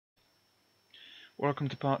Welcome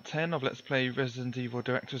to part 10 of Let's Play Resident Evil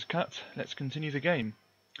Director's Cut. Let's continue the game.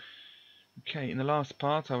 Okay, in the last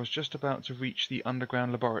part I was just about to reach the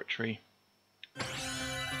underground laboratory.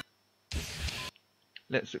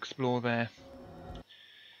 Let's explore there.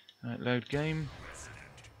 Right, load game.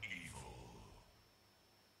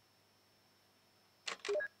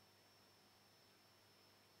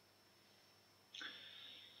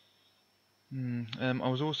 I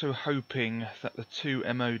was also hoping that the two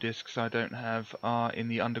MO discs I don't have are in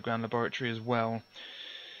the underground laboratory as well.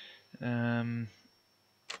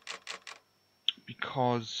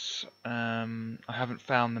 Because I haven't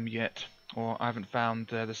found them yet, or I haven't found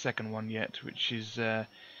the second one yet, which is in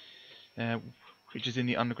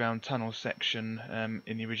the underground tunnel section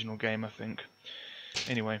in the original game, I think.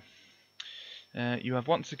 Anyway, you have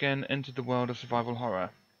once again entered the world of survival horror.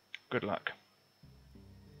 Good luck.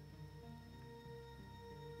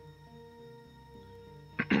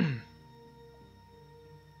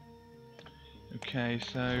 Okay,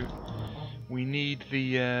 so we need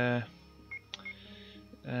the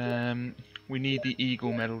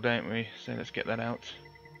Eagle medal, don't we? So let's get that out.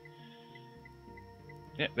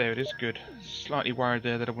 Yep, there it is. Good. Slightly worried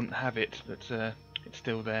there that I wouldn't have it, but it's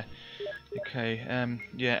still there. Okay.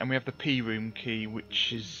 Yeah, and we have the P room key,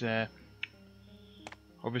 which is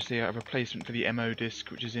obviously a replacement for the MO disc,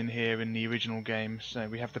 which is in here in the original game. So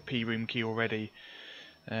we have the P room key already.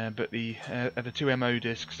 But the two MO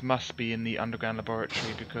discs must be in the underground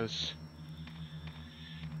laboratory because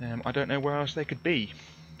I don't know where else they could be.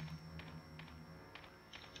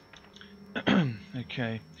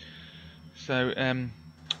 Okay, so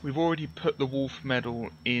we've already put the wolf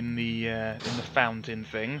medal in the fountain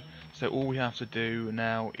thing. So all we have to do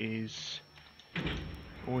now is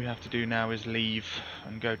leave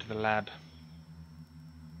and go to the lab.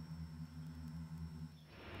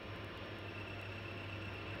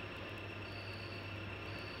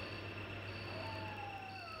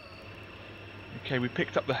 Okay, we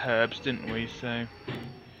picked up the herbs, didn't we? So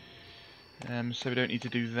we don't need to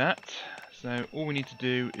do that. So all we need to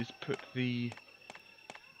do is put the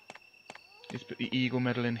Eagle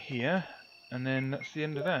medal in here, and then that's the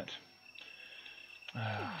end of that.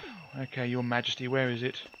 Okay, Your Majesty, where is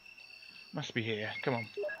it? Must be here. Come on.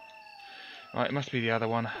 Right, it must be the other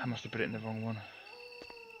one. I must have put it in the wrong one.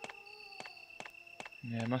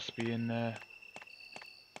 Yeah, it must be in.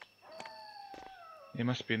 It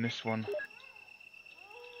must be in this one.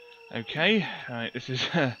 Okay, right, this is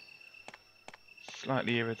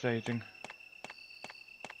slightly irritating.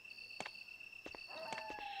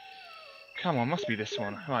 Come on, must be this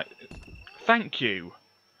one. Right, thank you!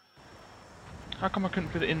 How come I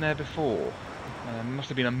couldn't put it in there before? Must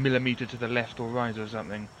have been a millimetre to the left or right or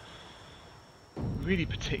something. Really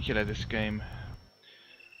particular, this game.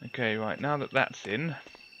 Okay, right, now that that's in,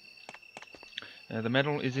 the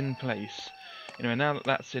medal is in place. Anyway, now that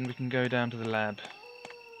that's in, we can go down to the lab.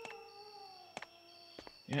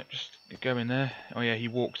 Yeah, just go in there. Oh yeah, he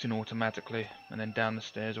walks in automatically, and then down the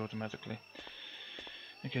stairs automatically.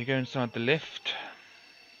 Okay, go inside the lift,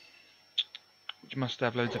 which must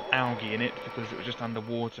have loads of algae in it, because it was just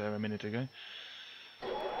underwater a minute ago.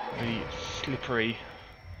 Really slippery.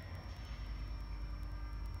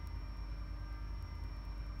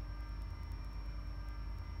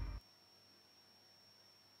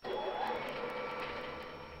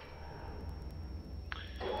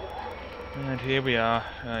 And here we are.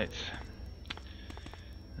 Right,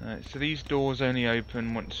 so these doors only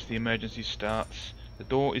open once the emergency starts. The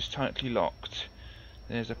door is tightly locked.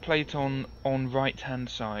 There's a plate on right hand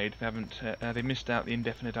side. They missed out the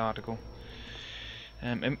indefinite article.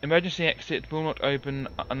 Emergency exit will not open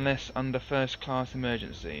unless under first class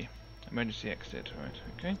emergency. Emergency exit, right,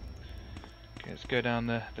 okay. Okay, let's go down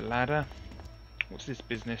the ladder. What's this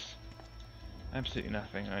business? Absolutely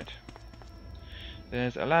nothing, right.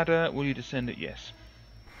 There's a ladder, will you descend it? Yes.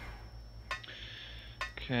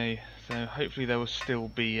 Okay, so hopefully there will still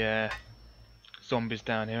be zombies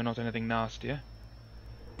down here, not anything nastier.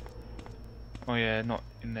 Oh yeah, not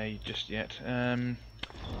in there just yet. I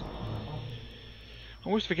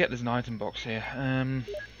always forget there's an item box here.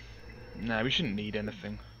 No, we shouldn't need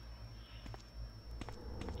anything.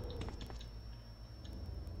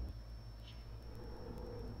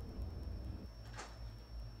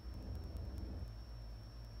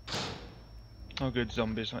 Oh good,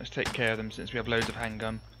 zombies. Let's take care of them since we have loads of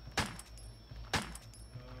handgun.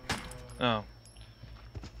 Oh.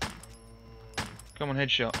 Come on,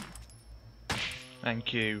 headshot.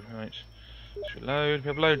 Thank you. Right. Let's reload. We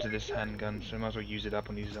have loads of this handgun, so we might as well use it up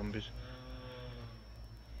on these zombies.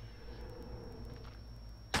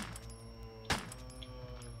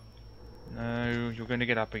 No, you're going to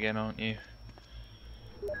get up again, aren't you?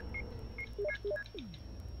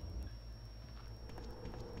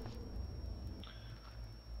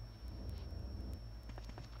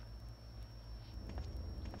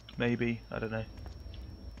 Maybe, I don't know.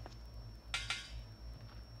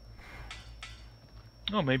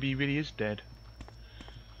 Oh, maybe he really is dead.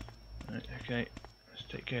 Right, okay, let's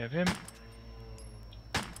take care of him.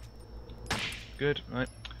 Good, right.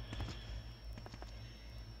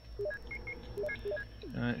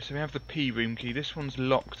 So we have the P room key. This one's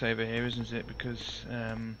locked over here, isn't it? Because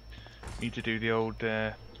we need to do the old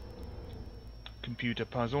computer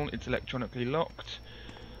puzzle. It's electronically locked.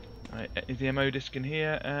 Right, is the MO disc in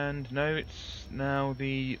here? And no, it's now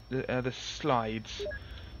the slides.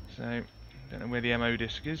 So I don't know where the MO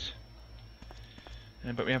disc is,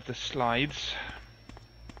 but we have the slides.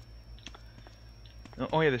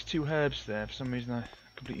 Oh yeah, there's 2 herbs there. For some reason I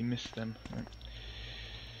completely missed them. Right.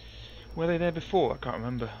 Were they there before? I can't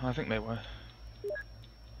remember. I think they were.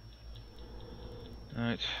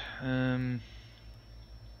 Right. I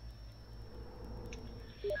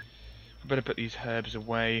better put these herbs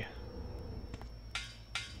away.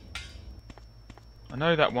 I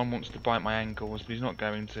know that one wants to bite my ankles, but he's not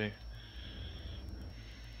going to.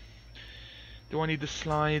 Do I need the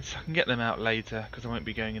slides? I can get them out later because I won't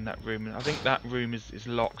be going in that room. I think that room is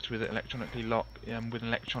locked with electronically with an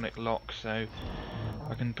electronic lock, so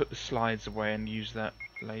I can put the slides away and use that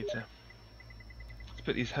later. Let's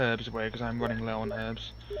put these herbs away because I'm running low on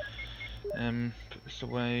herbs. Put this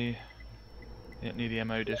away. Yeah, near the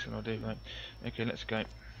MO disc, and I'll do right. Okay, let's go.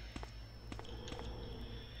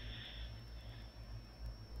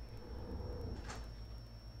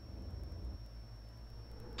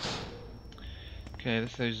 Okay,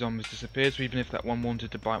 those zombies disappeared, so even if that one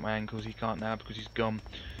wanted to bite my ankles, he can't now because he's gone.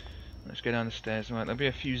 Let's go down the stairs. Right, there'll be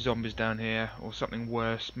a few zombies down here, or something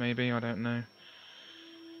worse, maybe, I don't know.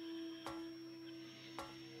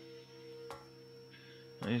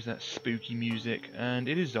 There's that spooky music, and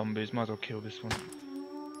it is zombies, might as well kill this one.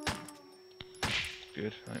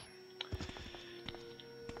 Good, right.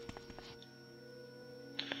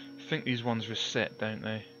 I think these ones reset, don't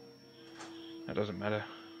they? That doesn't matter.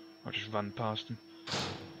 I'll just run past them.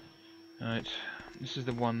 Right, this is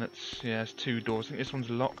the one that's, yeah, has 2 doors. I think this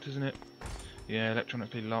one's locked, isn't it? Yeah,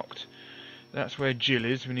 electronically locked. That's where Jill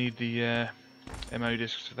is. We need the MO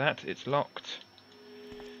discs for that. It's locked.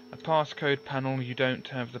 A passcode panel, you don't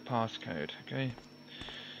have the passcode, okay?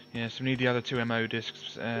 Yeah, so we need the other 2 MO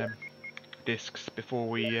discs before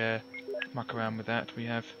we muck around with that. We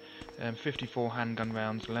have 54 handgun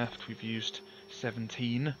rounds left. We've used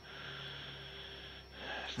 17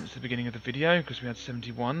 since the beginning of the video because we had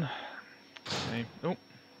 71. Okay. Oh.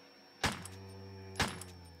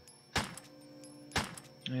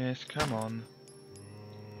 Yes, come on.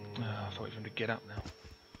 Oh, I thought we were going to get up now.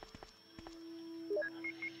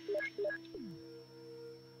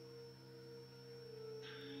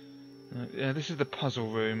 Yeah, this is the puzzle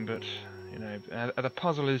room, but you know, the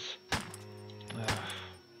puzzle is.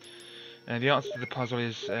 The answer to the puzzle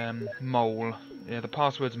is mole. Yeah, the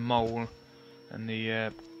password's mole, and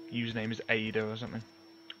the username is Ada or something.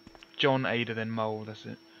 John Ada, then mole. That's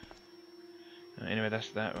it. Anyway, that's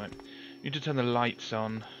that. Right. You need to turn the lights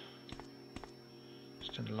on.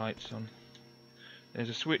 Just turn the lights on. There's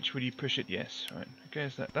a switch. Will you push it? Yes. Right. Okay,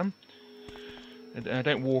 is that done?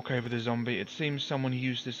 Don't walk over the zombie. It seems someone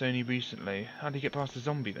used this only recently. How do you get past the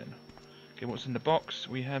zombie then? Okay, what's in the box?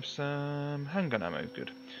 We have some handgun ammo.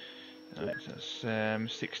 Good. Alright, so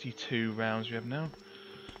that's 62 rounds we have now.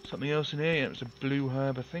 Something else in here? Yeah, it's a blue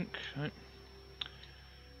herb, I think. Right.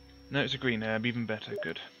 No, it's a green herb. Even better.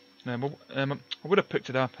 Good. I would have picked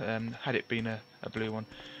it up had it been a blue one.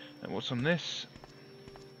 What's on this?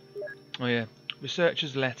 Oh yeah,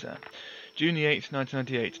 researcher's letter. June the 8th,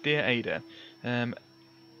 1998. Dear Ada,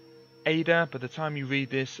 Ada, by the time you read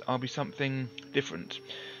this, I'll be something different.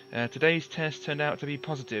 Today's test turned out to be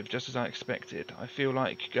positive, just as I expected. I feel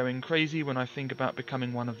like going crazy when I think about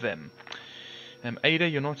becoming one of them. Ada,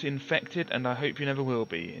 you're not infected, and I hope you never will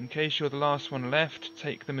be. In case you're the last one left,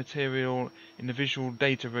 take the material in the visual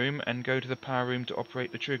data room and go to the power room to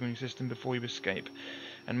operate the triggering system before you escape,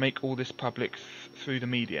 and make all this public through the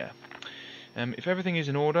media. If everything is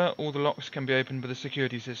in order, all the locks can be opened by the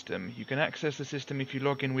security system. You can access the system if you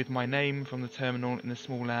log in with my name from the terminal in the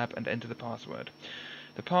small lab and enter the password.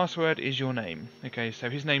 The password is your name. Okay, so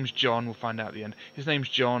his name's John. We'll find out at the end. His name's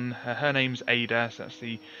John. Her name's Ada. So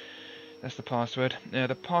that's the password.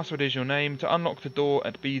 The password is your name. To unlock the door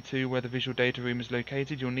at B2 where the visual data room is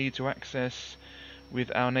located, you'll need to access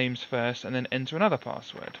with our names first and then enter another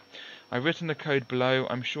password. I've written the code below.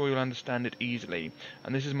 I'm sure you'll understand it easily.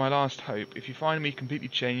 And this is my last hope. If you find me completely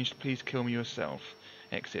changed, please kill me yourself.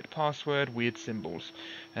 Exit. Password, weird symbols.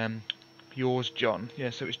 Yours, John. Yeah,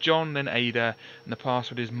 so it's John, then Ada, and the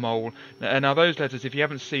password is Mole. Now those letters, if you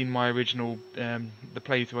haven't seen my original, the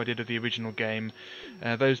playthrough I did of the original game,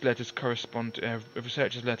 those letters correspond to, a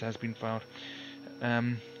researcher's letter has been filed.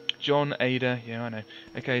 John, Ada, yeah, I know.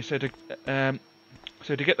 Okay, so to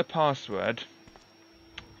get the password,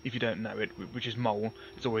 if you don't know it, which is Mole,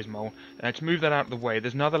 it's always Mole, to move that out of the way,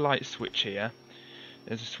 there's another light switch here.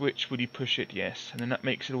 There's a switch, will you push it? Yes. And then that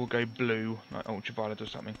makes it all go blue, like ultraviolet or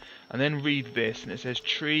something. And then read this, and it says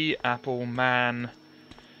tree, apple, man,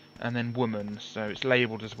 and then woman. So it's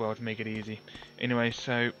labelled as well to make it easy. Anyway,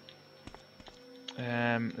 so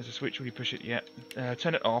there's a switch, will you push it? Yeah.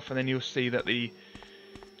 Turn it off, and then you'll see that the...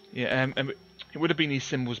 Yeah, it would have been these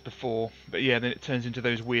symbols before, but yeah, then it turns into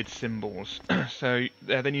those weird symbols. So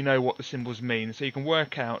then you know what the symbols mean. So you can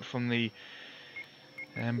work out from the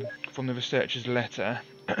researcher's letter,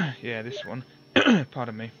 yeah, this one,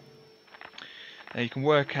 pardon me, you can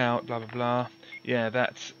work out, blah blah blah, yeah,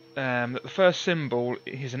 that the first symbol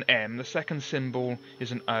is an M, the second symbol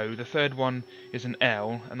is an O, the third one is an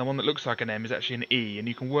L, and the one that looks like an M is actually an E, and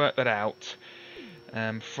you can work that out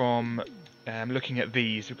from looking at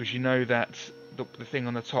these, because you know that the thing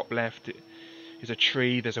on the top left is a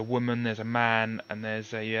tree, there's a woman, there's a man, and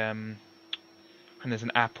there's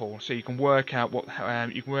an apple, so you can work out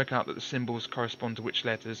that the symbols correspond to which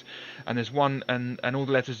letters, and there's one, and all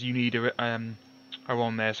the letters you need are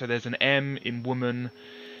on there. So there's an M in woman,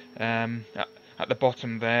 at the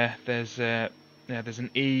bottom there. There's an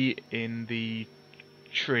E in the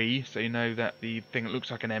tree, so you know that the thing that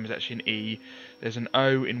looks like an M is actually an E. There's an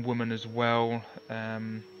O in woman as well.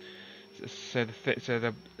 So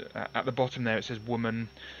at the bottom there it says woman.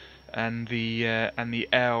 And the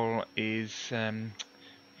L is an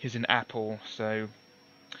apple, so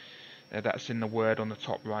that's in the word on the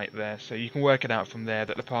top right there. So you can work it out from there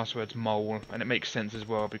that the password's Mole, and it makes sense as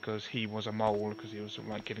well because he was a mole, because he was sort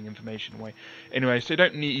of like giving information away. Anyway, so you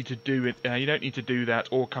don't need to do it. You don't need to do that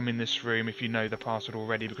or come in this room if you know the password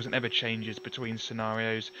already, because it never changes between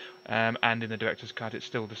scenarios. And in the director's cut, it's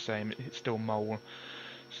still the same. It's still Mole.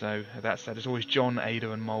 So that's that. It's always John,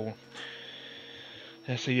 Ada, and Mole.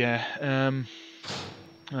 So yeah,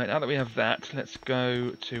 right, now that we have that, let's go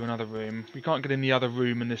to another room. We can't get in the other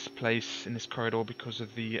room in this place, in this corridor, because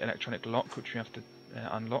of the electronic lock, which we have to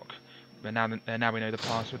unlock. But now we know the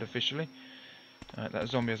password officially. That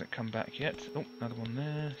zombie hasn't come back yet. Oh, another one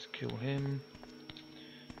there. Let's kill him.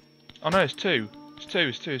 Oh no, it's two. It's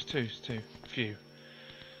two. Phew.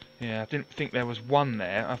 Yeah, I didn't think there was one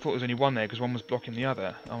there. I thought there was only one there because one was blocking the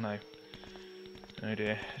other. Oh no. Oh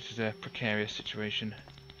dear, this is a precarious situation.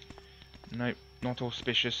 Nope, not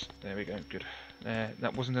auspicious. There we go, good.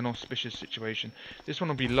 That wasn't an auspicious situation. This one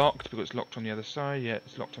will be locked because it's locked on the other side. Yeah,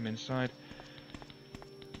 it's locked on the inside.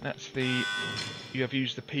 That's the... You have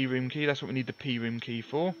used the P room key. That's what we need the P room key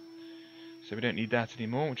for. So we don't need that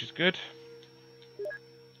anymore, which is good.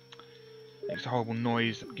 Makes a horrible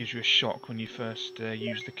noise that gives you a shock when you first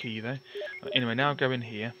use the key though. Anyway, now go in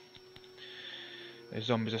here. Those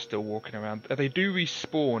zombies are still walking around. They do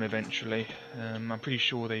respawn eventually. I'm pretty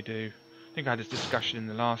sure they do. I think I had this discussion in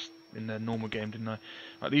the normal game, didn't I?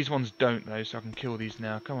 Right, these ones don't though, so I can kill these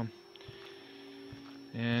now. Come on.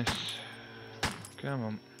 Yes. Come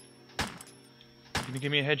on. Can you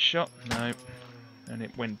give me a headshot? No. And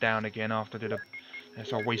it went down again after I did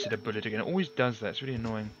so I wasted a bullet again. It always does that. It's really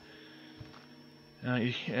annoying.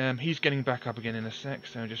 He's getting back up again in a sec,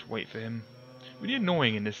 so just wait for him. Really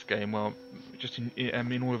annoying in this game. Well, just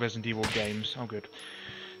in all the Resident Evil games. Oh, good.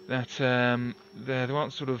 That there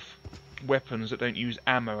aren't sort of weapons that don't use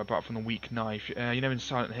ammo apart from the weak knife. You know, in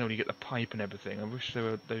Silent Hill you get the pipe and everything. I wish there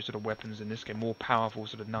were those sort of weapons in this game, more powerful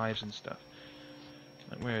sort of knives and stuff.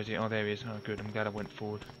 Like, where is he? Oh, there he is. Oh, good. I'm glad I went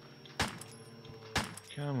forward.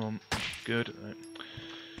 Come on. Good. Right.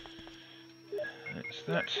 That's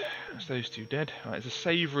that. That's those two dead. Right, there's a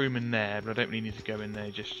save room in there, but I don't really need to go in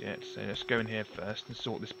there just yet. So let's go in here first and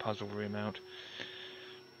sort this puzzle room out.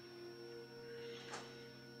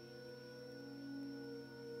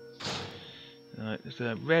 Right, there's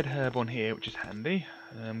a red herb on here, which is handy.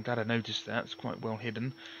 I'm glad I noticed that. It's quite well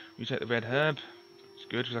hidden. We take the red herb. It's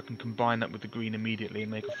good because I can combine that with the green immediately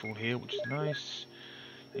and make a full heal, which is nice.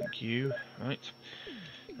 Thank you. Right.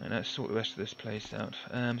 And let's sort the rest of this place out.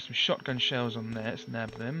 Some shotgun shells on there. Let's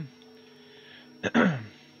nab them. Yeah,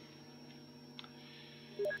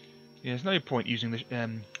 there's no point using the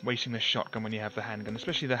wasting the shotgun when you have the handgun,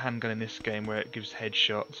 especially the handgun in this game where it gives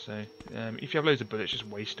headshots. So if you have loads of bullets, just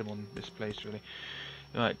waste them on this place really.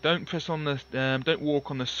 Right, don't press on the, don't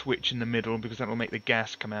walk on the switch in the middle because that will make the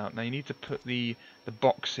gas come out. Now you need to put the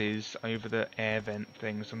boxes over the air vent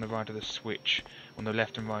things on the right of the switch, on the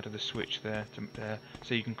left and right of the switch there,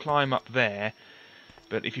 so you can climb up there.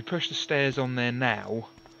 But if you push the stairs on there now,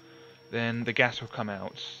 then the gas will come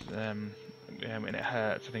out, and it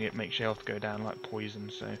hurts. I think it makes your health go down like poison.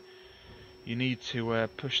 So you need to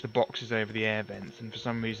push the boxes over the air vents, and for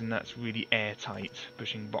some reason that's really airtight.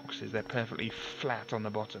 Pushing boxes, they're perfectly flat on the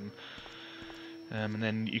bottom, and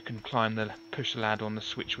then you can push the ladder on the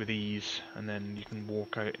switch with ease, and then you can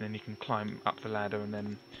walk out, and then you can climb up the ladder, and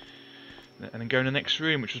then go in the next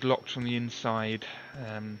room, which was locked from the inside,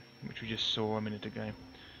 which we just saw a minute ago.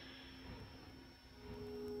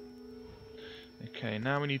 Okay,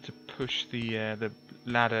 now we need to push the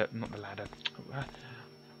ladder, not the ladder.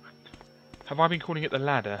 Have I been calling it the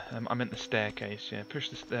ladder? I meant the staircase. Yeah, push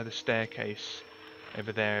the staircase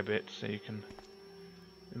over there a bit, so you can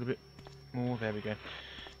a little bit more. There we go.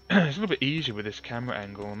 It's a little bit easier with this camera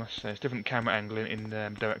angle, I must say. It's a different camera angle in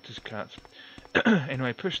director's cut.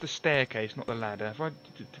 Anyway, push the staircase, not the ladder.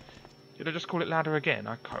 Did I just call it ladder again?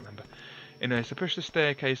 I can't remember. Anyway, so push the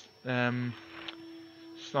staircase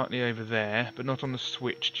slightly over there, but not on the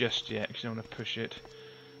switch just yet, because you don't want to push it.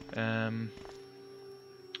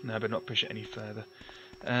 No, but not push it any further.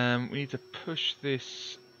 We need to push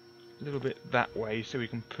this a little bit that way, so we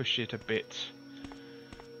can push it a bit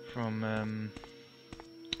from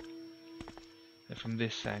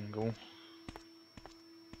this angle.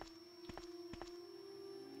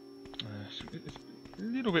 So it's a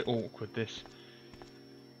little bit awkward, this.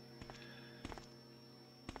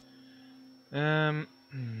 I'm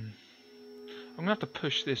gonna have to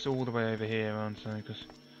push this all the way over here, aren't I? Because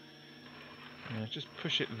just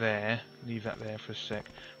push it there. Leave that there for a sec.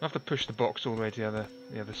 I'll have to push the box all the way to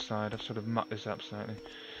the other side. I've sort of mucked this up slightly.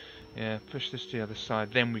 Yeah, push this to the other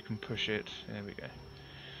side. Then we can push it. There we go.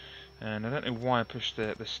 And I don't know why I pushed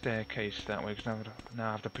the staircase that way, because now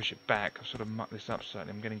I have to push it back. I've sort of mucked this up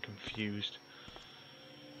slightly. I'm getting confused.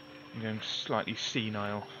 I'm going slightly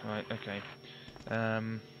senile. Right, okay.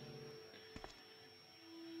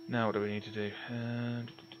 Now what do we need to do?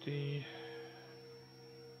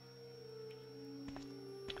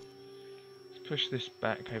 Let's push this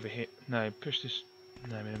back over here. No, push this.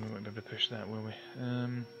 No, we won't be able to push that, will we?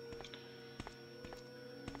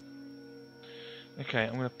 Okay,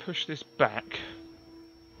 I'm going to push this back.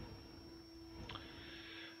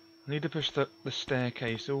 I need to push the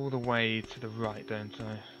staircase all the way to the right, don't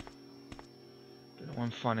I? Don't know why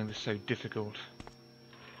I'm finding this so difficult.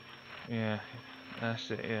 Yeah,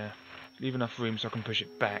 that's it, yeah. Leave enough room so I can push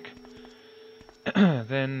it back.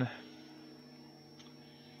 Then...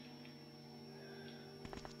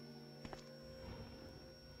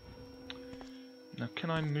 Now,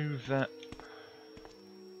 can I move that?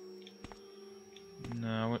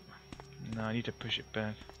 No, I need to push it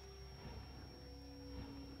back.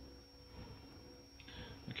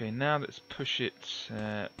 Okay, now let's push it.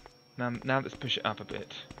 Now let's push it up a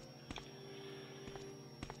bit.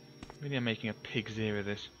 Really, I'm making a pig's ear of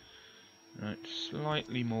this. Right,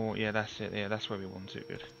 slightly more. Yeah, that's it. Yeah, that's where we want it.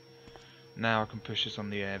 Good. Now I can push this on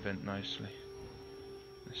the air vent nicely.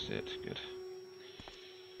 That's it. Good.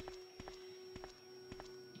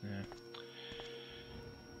 Yeah.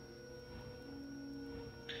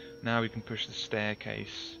 Now we can push the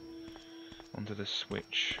staircase onto the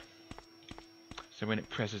switch. So when it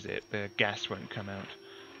presses it, the gas won't come out.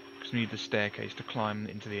 Because we need the staircase to climb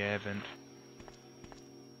into the air vent.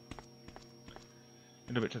 A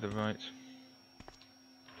little bit to the right.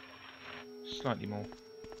 Slightly more.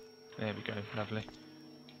 There we go, lovely.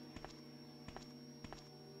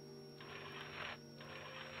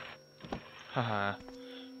 Haha.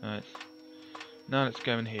 Right. Now let's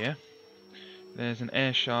go in here. There's an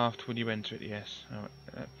air shaft. Will you enter it? Yes. Oh,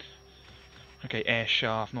 okay, air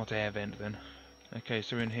shaft, not air vent then. Okay,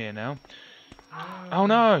 so we're in here now. Oh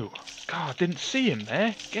no! God, I didn't see him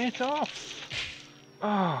there. Get off!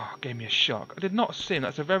 Oh, gave me a shock. I did not see him.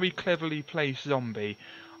 That's a very cleverly placed zombie.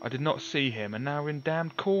 I did not see him, and now we're in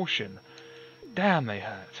damned caution. Damn, they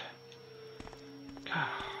hurt.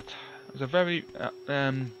 God, it was a very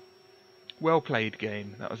well played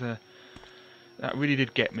game. That really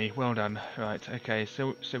did get me. Well done. Right. Okay.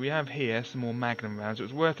 So we have here some more Magnum rounds. It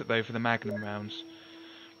was worth it though for the Magnum rounds.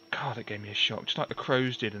 God, that gave me a shock, just like the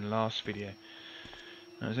crows did in the last video.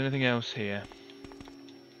 Now, is there anything else here?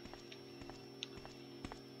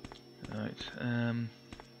 Right.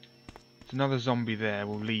 There's another zombie there.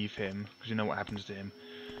 We'll leave him because you know what happens to him.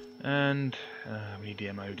 And we need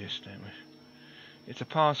the MO disc, don't we? It's a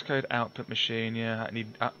passcode output machine. Yeah,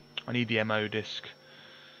 I need the MO disc.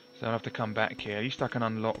 So I'll have to come back here. At least I can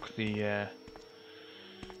unlock the...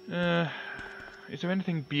 is there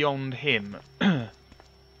anything beyond him? Might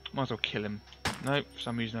as well kill him. No, for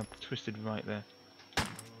some reason I've twisted right there.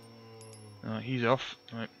 Alright, he's off.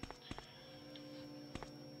 Right.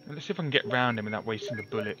 Let's see if I can get round him without wasting the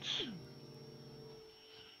bullets.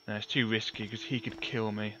 No, it's too risky because he could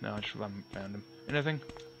kill me. No, I'll just run round him. Anything?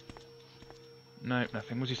 No,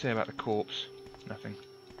 nothing. What does he say about the corpse? Nothing.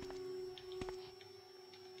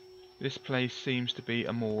 This place seems to be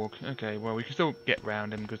a morgue. Okay, well we can still get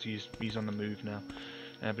round him because he's on the move now.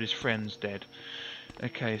 But his friend's dead.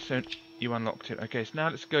 Okay, so you unlocked it. Okay, so now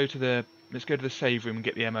let's go to the save room and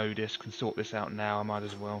get the MO disc and sort this out now. I might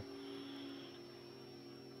as well.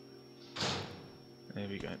 There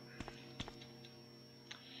we go.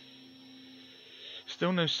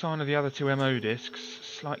 Still no sign of the other two MO discs.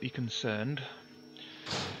 Slightly concerned.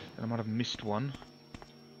 I might have missed one.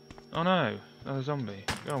 Oh no, another zombie.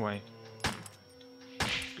 Go away.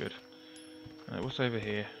 Good. Right, what's over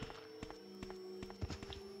here?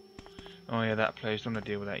 Oh yeah, that place. Don't want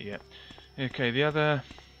to deal with that yet. Okay, the other...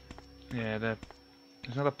 Yeah, there's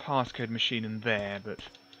another passcode machine in there, but...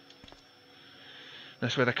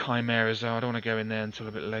 That's where the chimeras are. I don't want to go in there until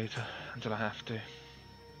a bit later. Until I have to.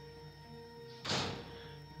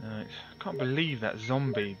 Right. I can't believe that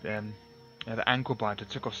zombie, the ankle biter,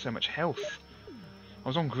 took off so much health. I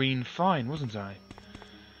was on green fine, wasn't I?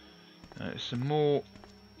 Some more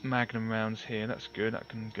magnum rounds here. That's good. That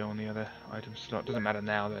can go on the other item slot. Doesn't matter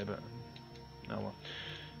now though, but oh well.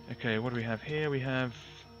 Okay, what do we have here? We have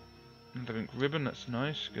another ink ribbon. That's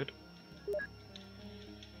nice. Good.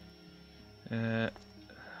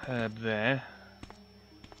 Herb there.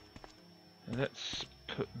 Let's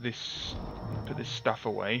put this stuff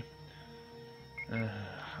away.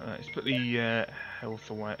 Let's put the health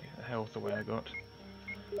away. I got.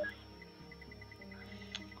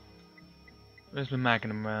 Where's the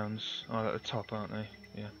magnum rounds? Oh, they're at the top, aren't they?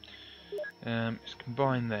 Yeah. Let's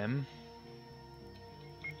combine them.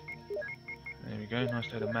 There we go. Nice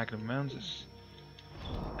to have the magnum rounds.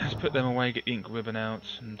 Let's put them away. Get the ink ribbon out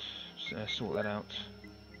and sort that out.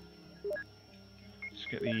 Let's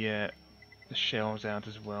get the shells out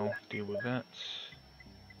as well. Deal with that.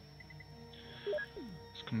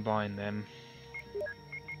 Let's combine them.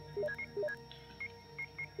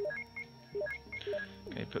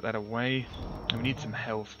 Okay, put that away. And we need some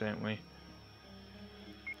health, don't we?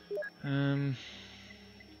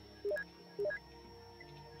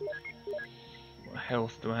 What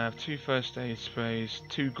health do I have? 2 first aid sprays,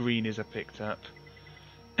 2 greenies I picked up,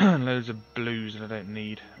 loads of blues that I don't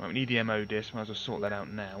need. Right, we need the MO disc, might as well sort that out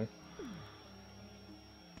now.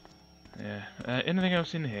 Yeah. Anything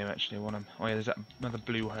else in here actually? Oh yeah, there's that another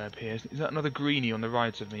blue herb here. Is that another greenie on the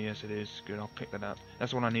right of me? Yes it is. Good, I'll pick that up.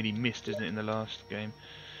 That's the one I nearly missed, isn't it, in the last game?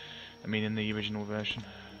 I mean in the original version.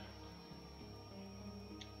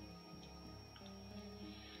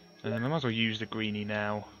 I might as well use the greenie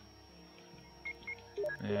now.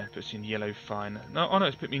 Yeah, it puts in yellow fine. No, oh no,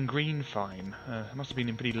 it's put me in green fine. It must have been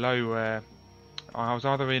in pretty low. I was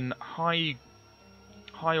either in high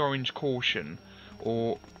orange caution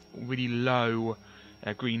or really low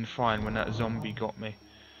green fine when that zombie got me.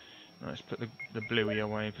 Right, let's put the bluey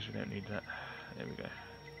away because we don't need that. There we go.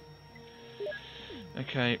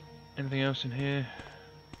 Okay, anything else in here?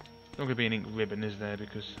 Not going to be an ink ribbon, is there?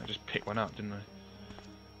 Because I just picked one up, didn't I?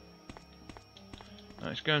 Right,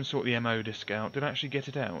 let's go and sort the MO disc out. Did I actually get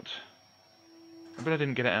it out? I bet I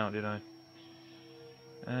didn't get it out, did I?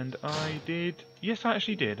 And I did. Yes, I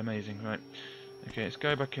actually did. Amazing. Right. Okay, let's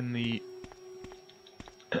go back in the.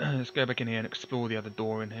 Let's go back in here and explore the other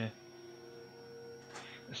door in here.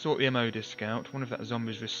 Let's sort the MO disc out. I wonder if that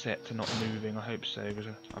zombie's reset to not moving. I hope so, because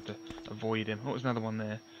I have to avoid him. Oh, there's another one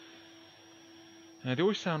there. They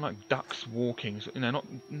always sound like ducks walking. So, you know,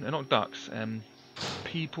 not ducks.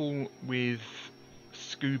 People with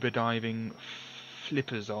scuba diving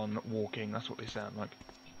flippers on walking. That's what they sound like.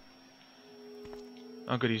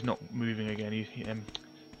 Oh, good. He's not moving again.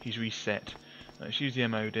 He's reset. Let's use the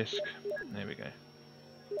MO disc. There we go.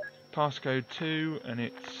 Passcode 2, and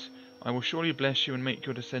it's: I will surely bless you and make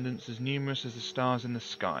your descendants as numerous as the stars in the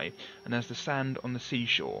sky, and as the sand on the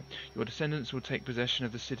seashore. Your descendants will take possession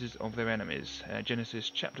of the cities of their enemies. Genesis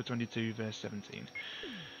chapter 22, verse 17.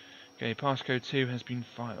 Okay, passcode 2 has been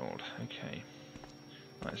filed. Okay.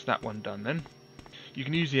 Right, that's that one done then. You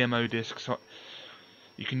can use the MO discs.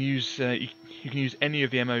 You can use any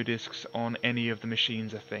of the MO discs on any of the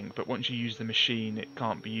machines, I think. But once you use the machine, it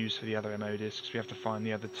can't be used for the other MO discs. We have to find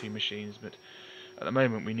the other 2 machines. But at the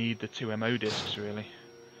moment, we need the 2 MO discs really.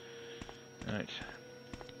 Right.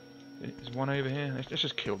 There's one over here. Let's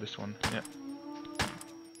just kill this one. Yeah.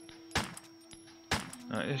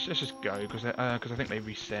 Let's just go, because I think they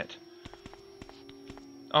reset.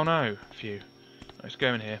 Oh no, phew. Let's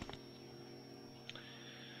go in here.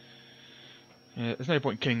 Yeah, there's no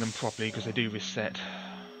point killing them properly, because they do reset.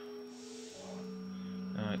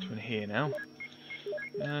 Alright, we're in here now.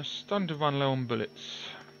 Starting to run low on bullets.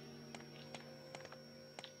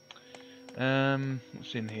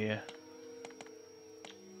 What's in here?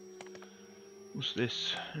 What's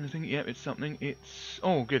this? Anything? Yep, it's something. It's...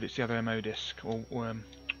 Oh, good, it's the other MO disc. Or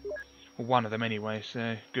one of them anyway,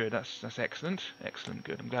 so good, that's excellent. Excellent,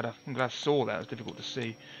 good. I'm glad I saw that, it was difficult to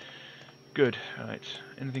see. Good, right.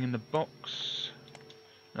 Anything in the box?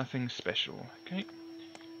 Nothing special, okay.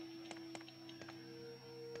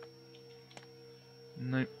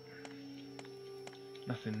 Nope.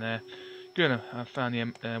 Nothing there. Good, I found the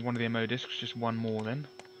one of the MO discs, just one more then.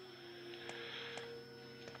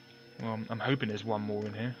 Well, I'm hoping there's one more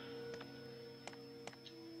in here.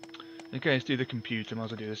 Okay, let's do the computer. Might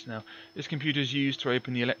as well do this now. This computer is used to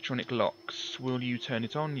open the electronic locks. Will you turn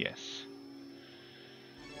it on? Yes.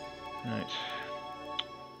 Right.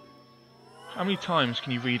 How many times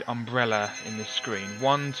can you read umbrella in this screen?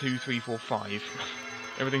 1, 2, 3, 4, 5.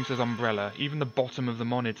 Everything says umbrella. Even the bottom of the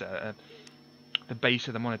monitor, the base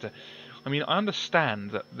of the monitor. I mean, I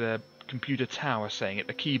understand that the computer tower saying it,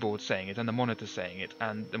 the keyboard saying it, and the monitor saying it,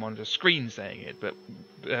 and the monitor screen saying it, but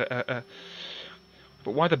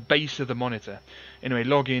why the base of the monitor? Anyway,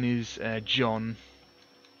 login is John.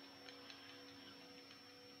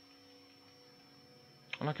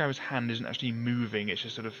 I like how his hand isn't actually moving; it's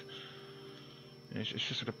just sort of, it's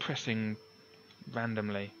just sort of pressing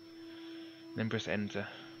randomly. Then press enter.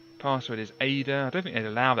 Password is Ada. I don't think they'd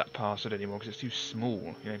allow that password anymore because it's too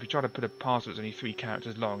small. You know, if you try to put a password that's only 3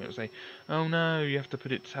 characters long, it'll say, "Oh no, you have to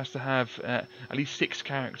put it has to have at least 6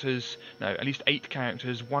 characters. No, at least 8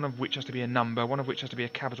 characters. One of which has to be a number. One of which has to be a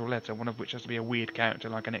capital letter. One of which has to be a weird character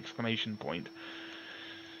like an exclamation point."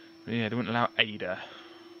 But yeah, they wouldn't allow Ada.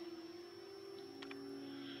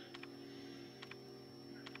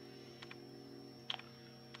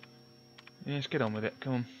 Yeah, let's get on with it.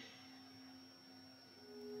 Come on.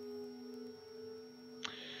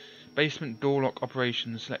 Basement door lock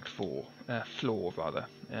operations, select floor rather.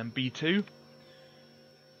 B2.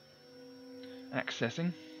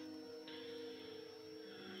 Accessing.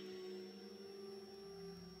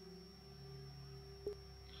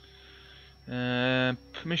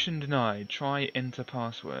 Permission denied. Try enter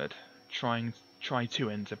password. Try to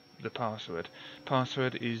enter the password.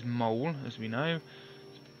 Password is mole, as we know.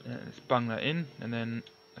 Let's bung that in, and then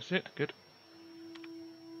that's it. Good.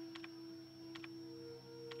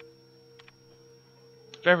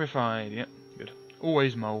 Verified, yep, good.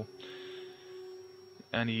 Always mole.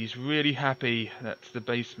 And he's really happy that the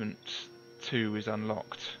basement 2 is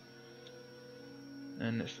unlocked.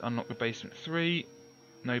 And let's unlock the basement 3.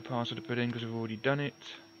 No password to put in because we've already done it.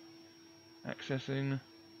 Accessing.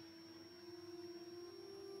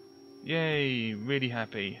 Yay, really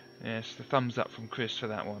happy. Yes, the thumbs up from Chris for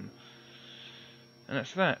that one. And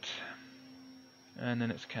that's that. And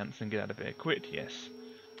then it's cancel and get out of here. Quit, yes.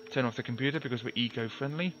 Turn off the computer because we're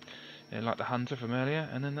eco-friendly, like the hunter from earlier,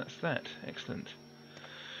 and then that's that. Excellent.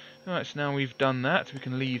 Alright, so now we've done that, we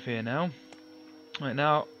can leave here now. Right,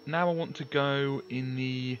 now I want to go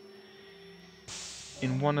in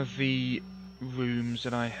one of the rooms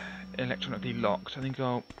that I electronically locked. I think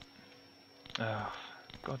I'll... Oh,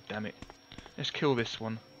 god damn it. Let's kill this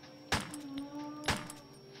one.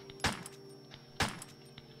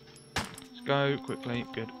 Let's go quickly,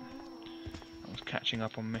 good. Catching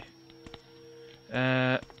up on me.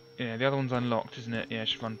 Yeah, the other one's unlocked, isn't it? Yeah, I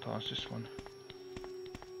should run past this one.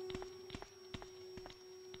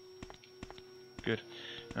 Good.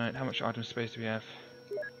 Alright, how much item space do we have?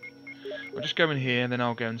 I'll just go in here and then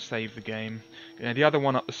I'll go and save the game. Yeah, the other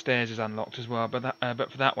one up the stairs is unlocked as well, but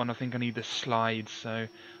for that one I think I need the slides, so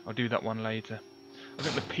I'll do that one later. I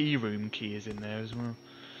think the P room key is in there as well.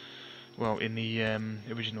 Well, in the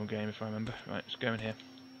original game, if I remember. Right, let's go in here.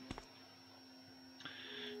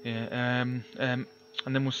 Yeah, and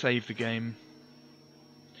then we'll save the game.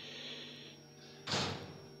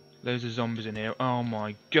 Loads of zombies in here. Oh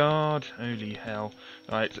my god! Holy hell!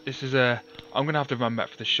 Right, this is a. I'm gonna have to run back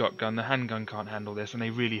for the shotgun. The handgun can't handle this, and they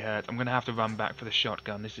really hurt. I'm gonna have to run back for the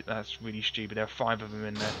shotgun. That's really stupid. There are 5 of them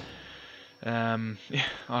in there. Yeah,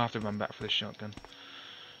 I'll have to run back for the shotgun.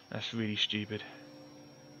 That's really stupid.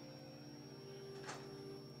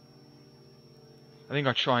 I think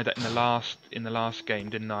I tried that in the last game,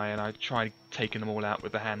 didn't I? And I tried taking them all out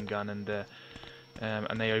with the handgun, and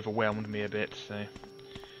they overwhelmed me a bit. So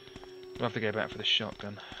we'll have to go back for the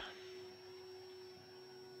shotgun.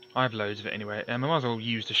 I have loads of it anyway. I might as well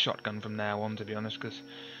use the shotgun from now on, to be honest, because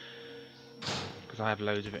I have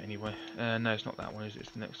loads of it anyway. No, it's not that one, is it?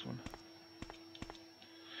 It's the next one.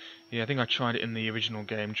 Yeah, I think I tried it in the original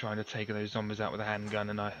game, trying to take those zombies out with a handgun,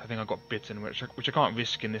 and I think I got bitten, which I can't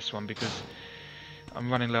risk in this one because I'm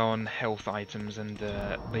running low on health items, and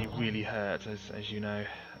they really hurt, as you know.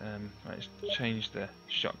 Right, let's change the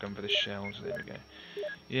shotgun for the shells. There we go.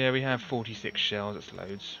 Yeah, we have 46 shells. That's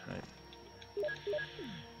loads. Right.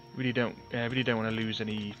 Really don't want to lose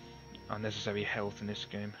any unnecessary health in this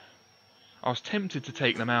game. I was tempted to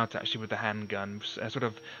take them out actually with the handgun. I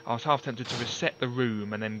was half tempted to reset the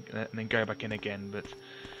room and then go back in again, but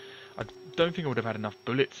I don't think I would have had enough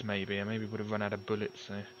bullets. Maybe I would have run out of bullets.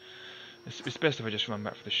 So it's best if I just run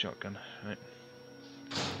back for the shotgun. Right.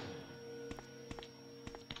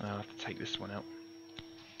 I'll have to take this one out.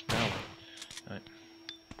 Now, right.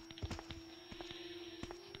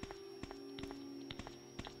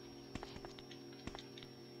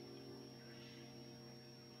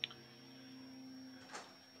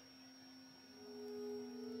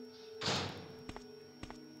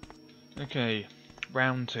 Okay,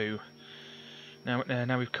 round 2.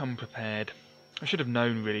 Now we've come prepared. I should have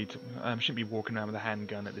known really. I shouldn't be walking around with a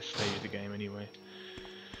handgun at this stage of the game anyway.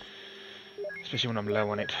 Especially when I'm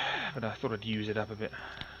low on it. But I thought I'd use it up a bit.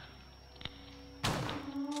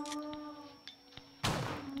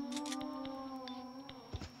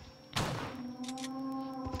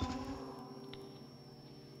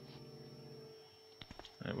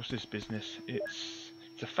 What's this business? It's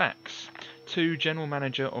a fax. To General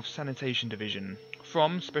Manager of Sanitation Division.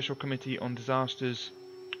 From Special Committee on Disasters,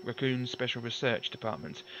 Raccoon Special Research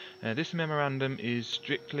Department. This memorandum is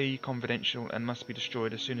strictly confidential and must be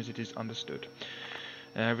destroyed as soon as it is understood.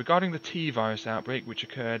 Regarding the T-virus outbreak, which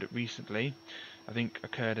occurred recently, I think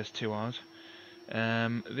occurred as 2 hours,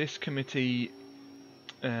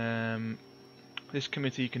 this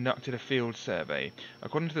committee conducted a field survey.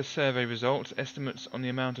 According to the survey results, estimates on the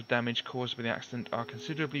amount of damage caused by the accident are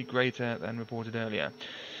considerably greater than reported earlier.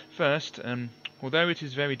 First, although it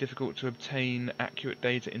is very difficult to obtain accurate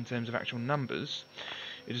data in terms of actual numbers,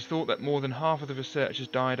 it is thought that more than half of the researchers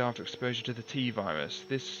died after exposure to the T-virus.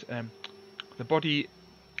 The body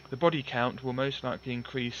count will most likely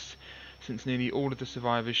increase since nearly all of the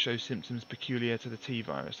survivors show symptoms peculiar to the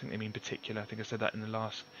T-virus. I think they mean particular. I think I said that in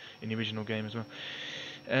the original game as well.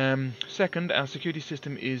 Second, our security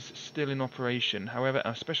system is still in operation. However,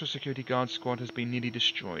 our special security guard squad has been nearly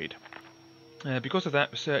destroyed. Because of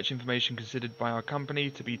that, research information considered by our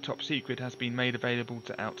company to be top secret has been made available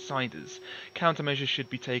to outsiders. Countermeasures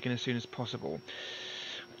should be taken as soon as possible.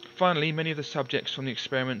 Finally, many of the subjects from the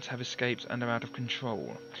experiments have escaped and are out of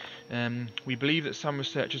control. We believe that some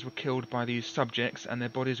researchers were killed by these subjects and their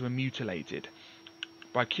bodies were mutilated.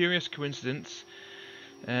 By curious coincidence,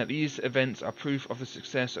 these events are proof of the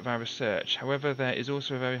success of our research. However, there is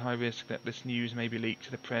also a very high risk that this news may be leaked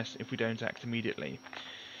to the press if we don't act immediately.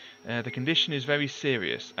 The condition is very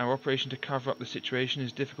serious. Our operation to cover up the situation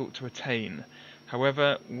is difficult to attain.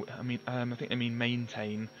 However, I think they mean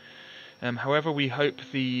maintain. However, we hope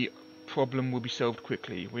the problem will be solved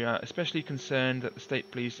quickly. We are especially concerned that the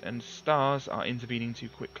state police and STARS are intervening too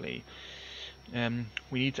quickly.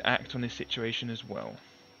 We need to act on this situation as well.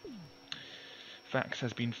 Fax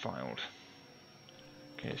has been filed.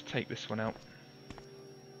 Okay, let's take this one out.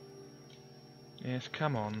 Yes,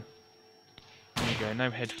 come on. There you go,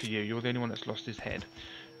 no head for you. You're the only one that's lost his head.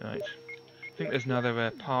 Right. I think there's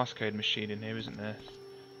another passcode machine in here, isn't there?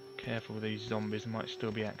 Careful with these zombies, they might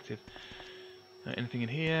still be active. Anything in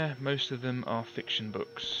here? Most of them are fiction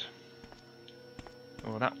books.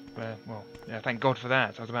 Oh, well, yeah, thank God for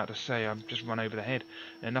that. I was about to say, I've just run over the head.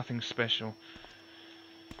 Nothing special.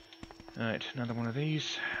 Right, another one of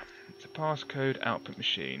these. It's a passcode output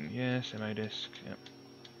machine. Yes, MO disc. Yep.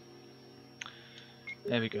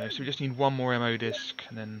 There we go. So we just need one more MO disc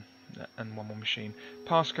and one more machine.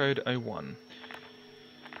 Passcode 01.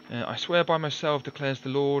 I swear by myself, declares the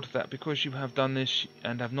Lord, that because you have done this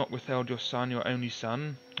and have not withheld your son, your only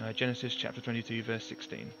son. Genesis chapter 22, verse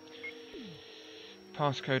 16.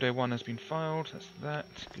 Passcode 01 has been filed. That's that.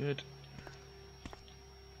 Good.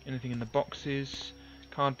 Anything in the boxes?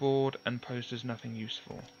 Cardboard and posters, nothing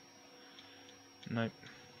useful. Nope.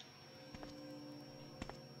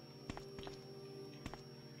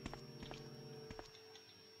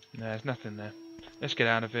 No, there's nothing there. Let's get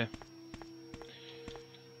out of here.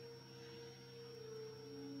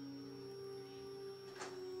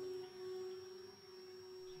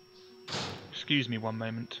 Excuse me one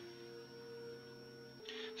moment.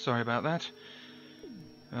 Sorry about that.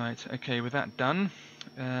 Right, okay, with that done,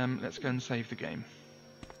 let's go and save the game.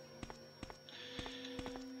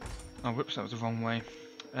 Oh, whoops, that was the wrong way.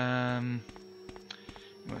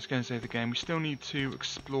 Let's go and save the game. We still need to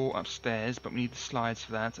explore upstairs, but we need the slides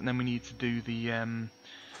for that, and then we need to do the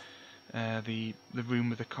room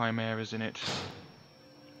with the chimeras in it.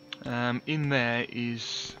 In there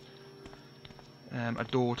is a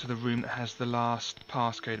door to the room that has the last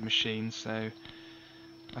passcode machine, so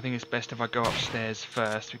I think it's best if I go upstairs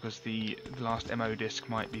first, because the last MO disc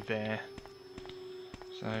might be there.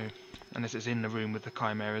 So, unless it's in the room with the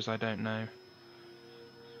chimeras, I don't know.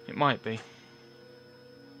 It might be.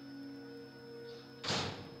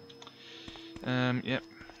 Yep.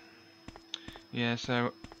 Yeah,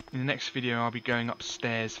 so in the next video I'll be going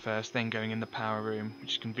upstairs first, then going in the power room,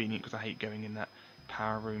 which is convenient because I hate going in that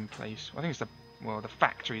power room place. I think it's the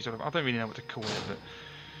factory sort of, I don't really know what to call it,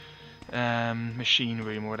 but machine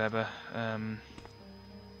room or whatever,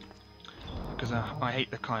 because I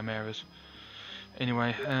hate the chimeras.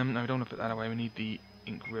 Anyway, no, we don't want to put that away, we need the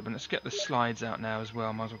ink ribbon. Let's get the slides out now as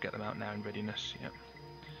well, might as well get them out now in readiness, yep.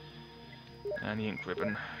 And the ink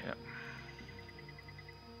ribbon, yep.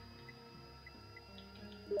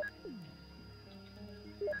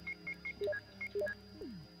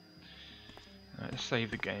 Alright, let's save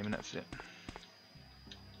the game and that's it.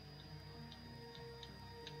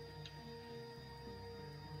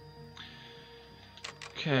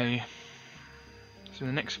 Okay, so in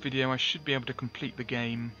the next video I should be able to complete the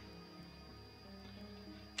game.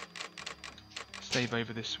 Save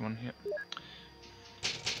over this one, yep.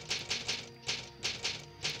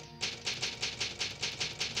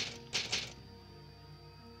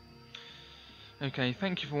 Okay,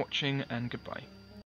 thank you for watching and goodbye.